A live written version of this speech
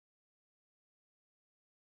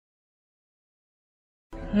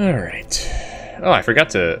Alright. Oh, I forgot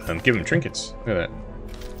to give him trinkets. Look at that.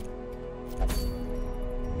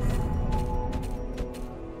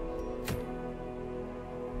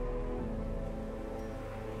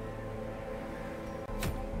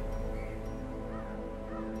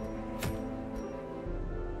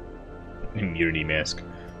 Immunity mask.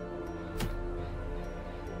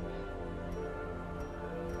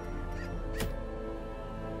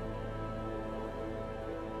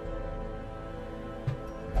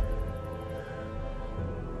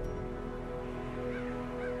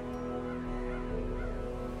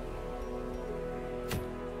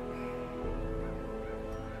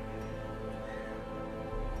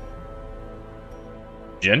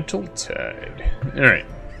 Gentle Tide. Alright.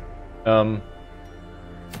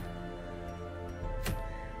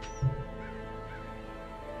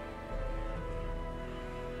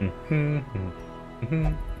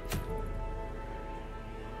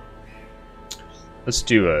 Let's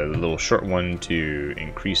do a little short one to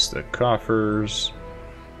increase the coffers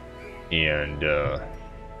and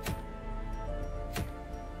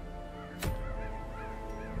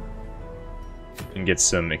get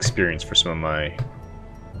some experience for some of my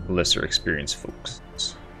lesser experienced folks.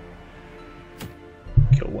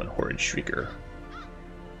 Kill one horrid shrieker.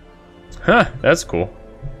 Huh, that's cool.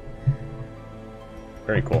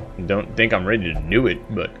 Very cool. Don't think I'm ready to do it,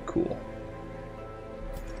 but cool.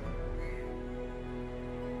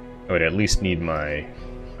 I would at least need my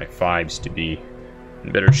fives to be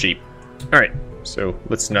in better shape. Alright, so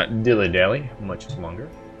let's not dilly-dally much longer.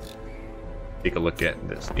 Take a look at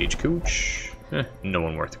the stagecoach. No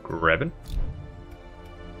one worth grabbing.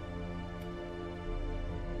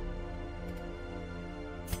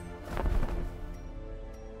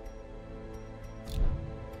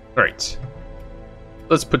 Alright.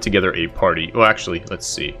 Let's put together a party. Well, actually, let's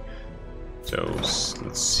see. So,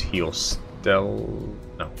 let's heal Stella.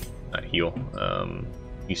 No, not heal.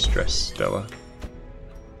 De-stress Stella.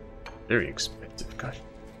 Very expensive, gosh.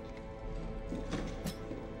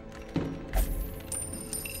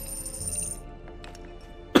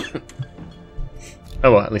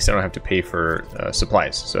 Oh well, at least I don't have to pay for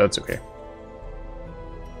supplies, so that's okay.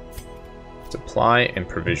 Supply and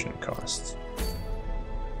provision costs.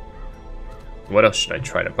 What else should I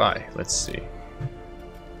try to buy? Let's see.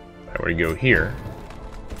 If I were to go here,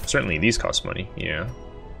 certainly these cost money, yeah.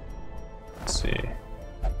 Let's see.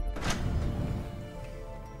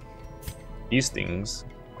 These things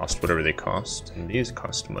cost whatever they cost, and these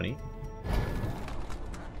cost money.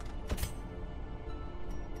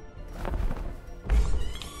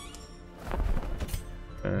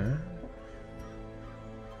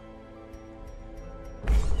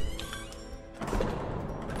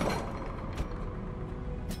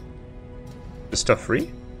 Is stuff free?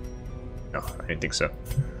 No, I didn't think so.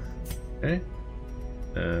 Okay.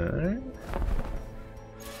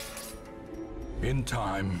 In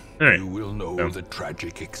time, you will know the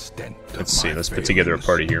tragic extent of let's see, my let's failures. put together a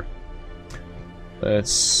party here.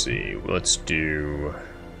 Let's see, let's do...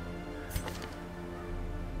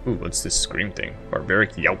 Ooh, what's this scream thing?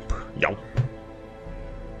 Barbaric Yelp. Yelp.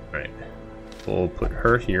 Alright. We'll put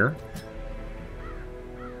her here.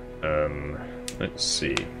 Let's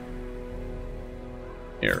see.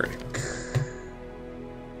 Eric.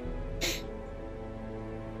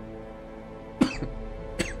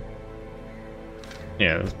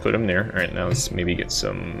 Yeah, let's put him there. Alright, now let's maybe get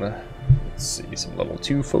some, let's see, some level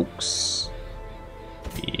 2 folks.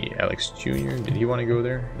 The Alex Jr., did he want to go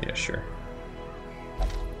there? Yeah, sure.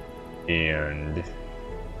 And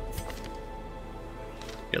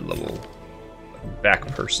a level back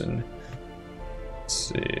person. Let's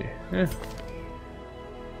see.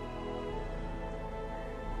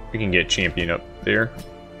 We can get champion up there.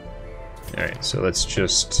 Alright, so let's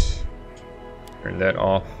just turn that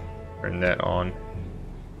off, turn that on,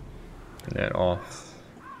 turn that off,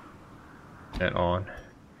 that on.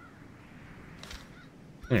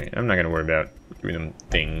 Alright, I'm not gonna worry about giving them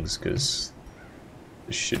things because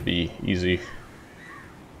this should be easy.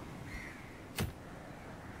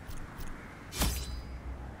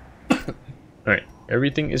 Alright,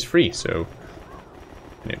 everything is free, so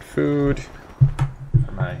I need food.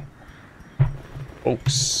 My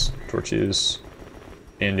folks, torches,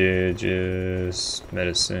 bandages,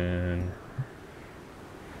 medicine.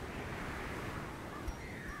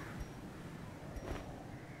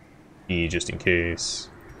 E just in case.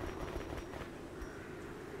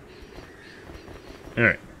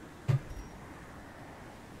 Alright.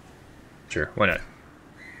 Sure, why not?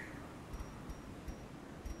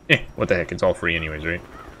 What the heck, it's all free anyways, right?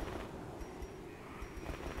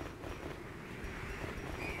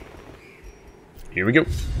 Here we go.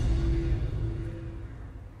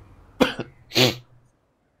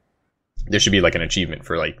 There should be like an achievement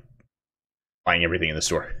for like buying everything in the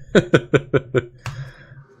store.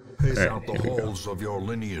 Pace Right, out the halls of your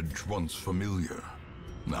lineage once familiar,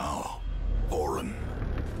 now foreign.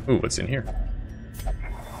 Ooh, what's in here?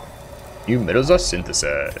 New metals are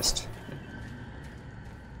synthesized.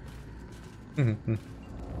 Alright.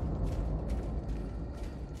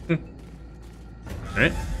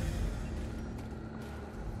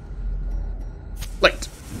 Light.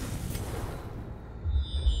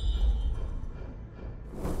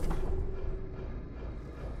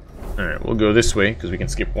 Alright, we'll go this way because we can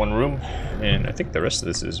skip one room, and I think the rest of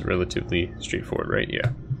this is relatively straightforward, right? Yeah.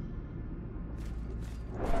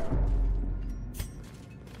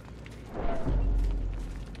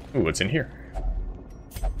 Ooh, what's in here?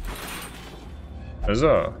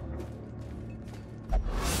 Huzzah!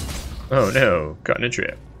 Oh no, caught in a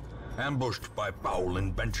trap. Ambushed by foul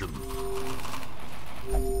invention.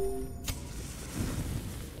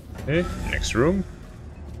 Okay, next room.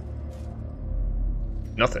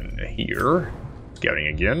 Nothing here. Scouting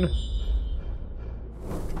again.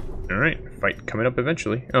 Alright, fight coming up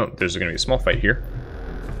eventually. Oh, there's gonna be a small fight here.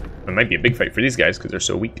 It might be a big fight for these guys because they're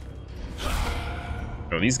so weak.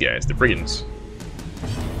 Oh, these guys, the brigands.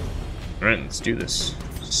 Alright, let's do this.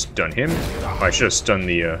 Stun him. Oh, I should have stunned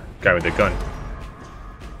the guy with the gun.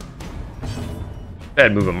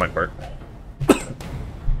 Bad move on my part.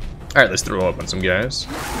 Alright, let's throw up on some guys.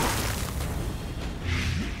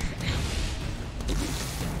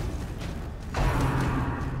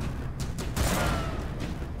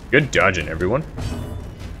 Good dodging, everyone.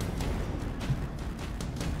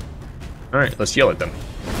 Alright, let's yell at them.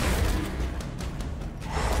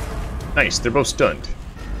 Nice, they're both stunned.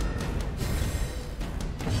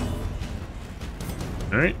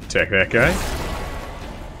 Alright, attack that guy.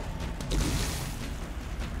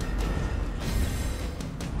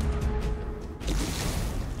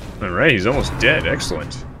 Alright, he's almost dead.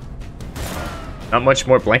 Excellent. Not much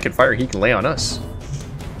more blanket fire he can lay on us.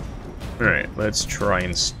 Alright, let's try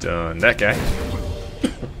and stun that guy.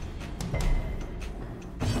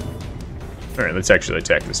 Alright, let's actually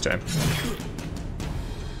attack this time.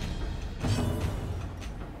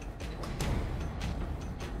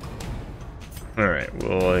 Alright,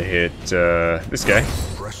 we'll hit this guy.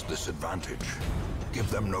 Press this advantage. Give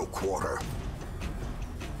them no quarter.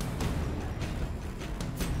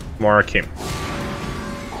 Mark him.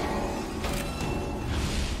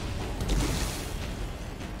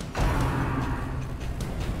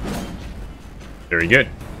 Very good.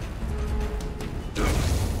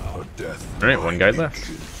 Alright, one guy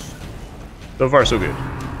left. So far, so good.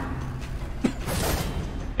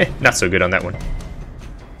 Not so good on that one.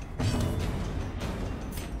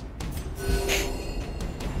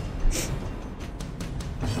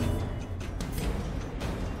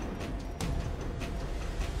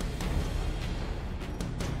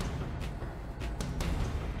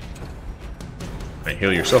 Right,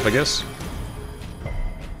 heal yourself, I guess.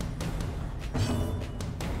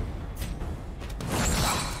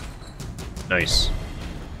 Nice.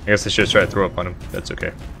 I guess I should try to throw up on him. That's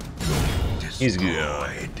okay. He's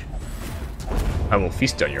good. I will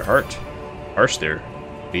feast on your heart. Harsh there,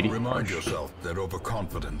 lady. Remind yourself that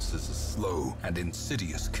overconfidence is a slow and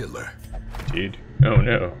insidious killer. Dude. Oh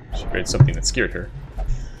no. She read something that scared her.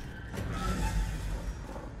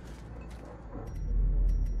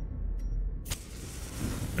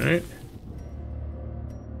 Alright.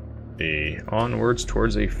 Onwards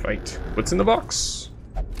towards a fight. What's in the box?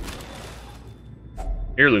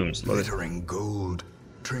 Heirlooms. Glittering gold,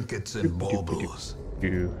 trinkets and baubles.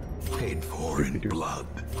 Paid for in blood.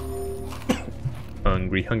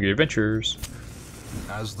 Hungry adventurers.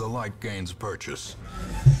 As the light gains purchase,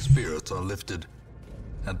 spirits are lifted,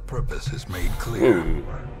 and purpose is made clear. Ooh.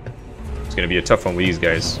 It's gonna be a tough one with these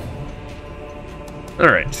guys.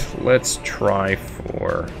 Alright, let's try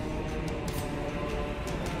for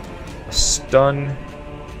a stun.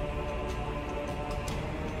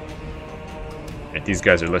 Right, these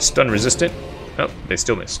guys are less stun resistant. Oh, they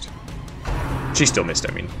still missed. She still missed,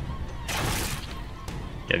 I mean.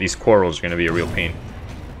 Yeah, these quarrels are gonna be a real pain.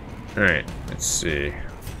 Alright, let's see.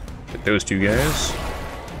 Get those two guys.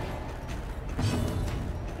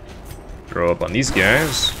 Throw up on these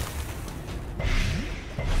guys.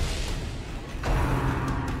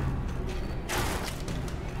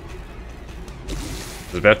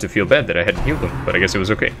 I was about to feel bad that I hadn't healed them, but I guess it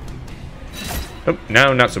was okay. Oh,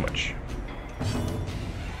 now not so much.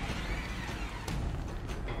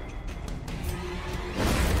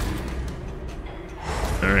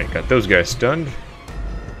 Alright, got those guys stunned.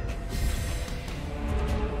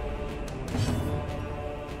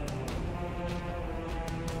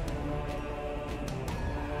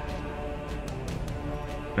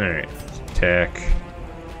 Alright, attack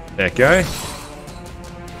that guy.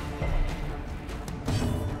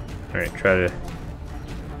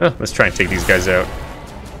 Alright, let's try and take these guys out.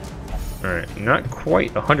 Alright, not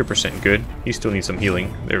quite 100% good. He still needs some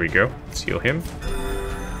healing. There we go. Let's heal him.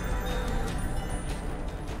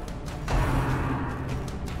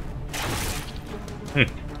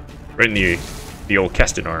 Right in the old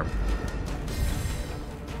casted arm.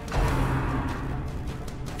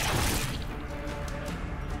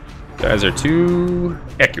 Guys are too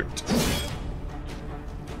accurate.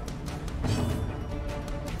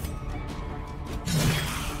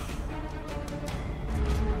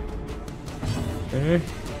 Okay.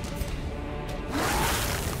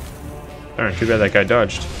 Alright, too bad that guy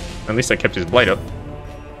dodged. At least I kept his blight up.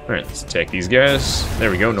 Alright, let's attack these guys. There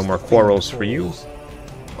we go, no more quarrels for you.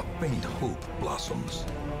 A faint hope blossoms.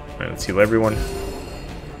 Alright, let's heal everyone.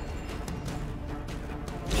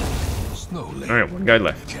 Slowly. Alright, one guy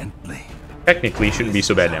left. Gently. Technically, shouldn't be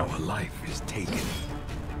so bad now. Our life is taken.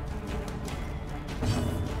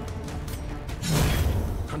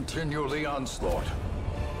 Continue the onslaught.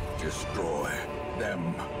 Destroy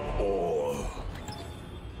them all.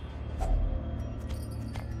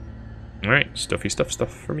 Alright, stuffy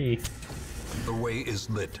stuff for me. The way is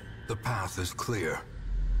lit. The path is clear.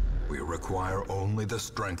 We require only the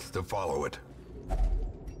strength to follow it.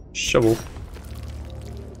 Shovel.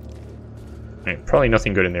 Alright, probably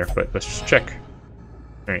nothing good in there, but let's just check.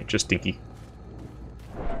 Alright, just stinky.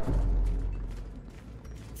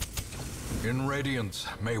 In Radiance,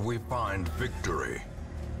 may we find victory.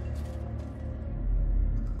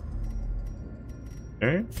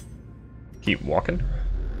 Alright. Keep walking.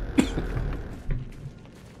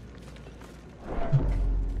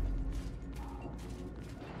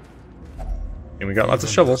 And we got lots of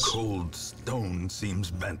shovels. The cold stone seems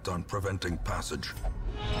bent on preventing passage.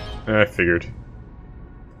 I figured.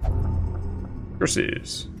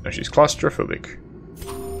 Curses. Now she's claustrophobic.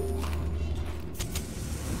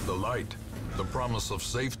 The light, the promise of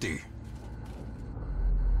safety.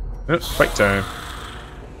 Oh, fight time.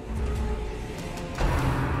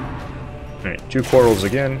 Alright, 2 quarrels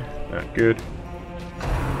again. Not good.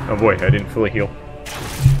 Oh boy, I didn't fully heal.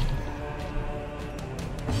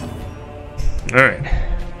 Alright.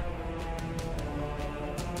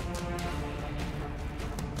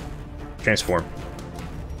 Transform.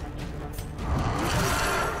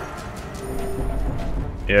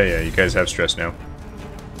 Yeah, you guys have stress now.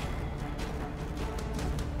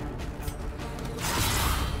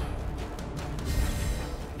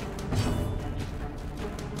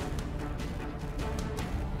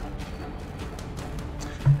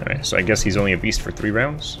 Alright, so I guess he's only a beast for 3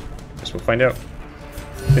 rounds. Guess we'll find out.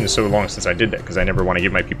 It's been so long since I did that, because I never want to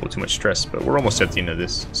give my people too much stress, but we're almost at the end of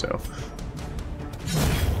this, so...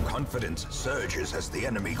 Confidence surges as the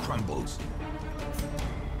enemy crumbles.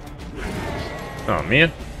 Oh,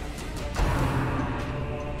 man.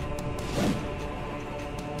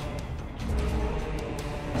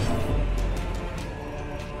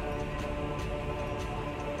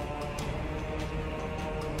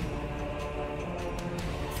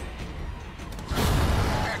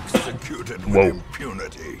 Executed with Whoa.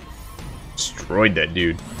 impunity. Destroyed that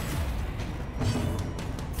dude.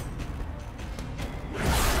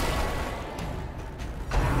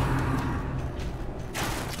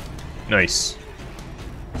 Nice.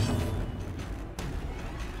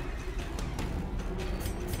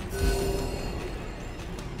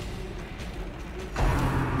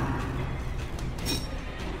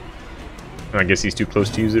 I guess he's too close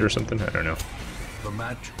to use it or something? I don't know. The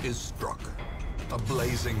match is struck. A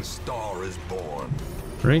blazing star is born.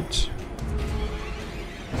 Right.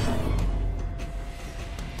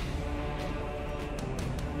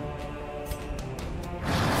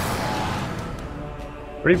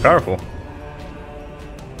 Pretty powerful.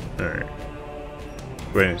 Alright.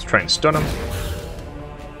 Go ahead and try and stun him.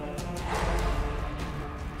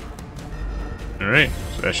 Alright,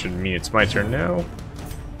 so that should mean it's my turn now.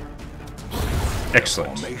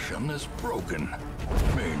 Excellent. Formation is broken.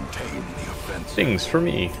 Maintain the offensive. Things for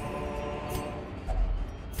me.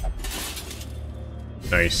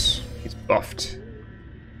 Nice. He's buffed.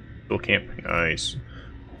 Full camp. Nice.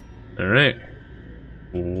 Alright.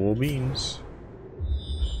 Cool beans.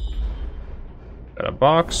 Got a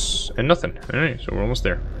box and nothing. Alright, so we're almost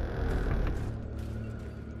there.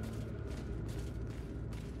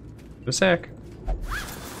 The sack.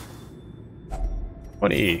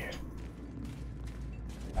 20.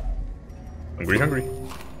 Hungry, hungry.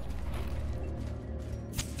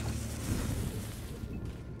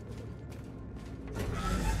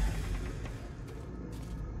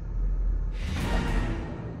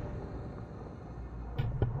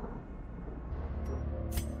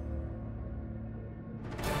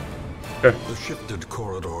 Okay. The shifted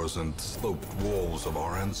corridors and sloped walls of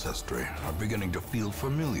our ancestry are beginning to feel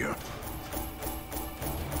familiar.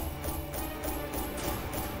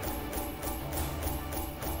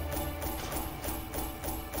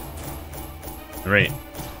 Right.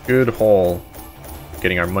 Good haul.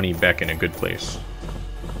 Getting our money back in a good place.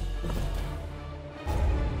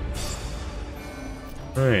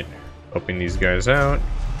 Alright. Helping these guys out.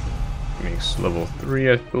 Makes level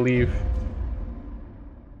 3, I believe.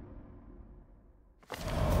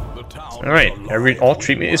 Alright, all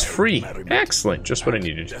treatment is free. Excellent, just what I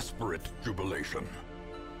needed. Desperate jubilation.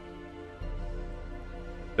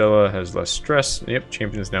 Stella has less stress. Yep,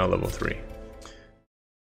 champion is now level 3.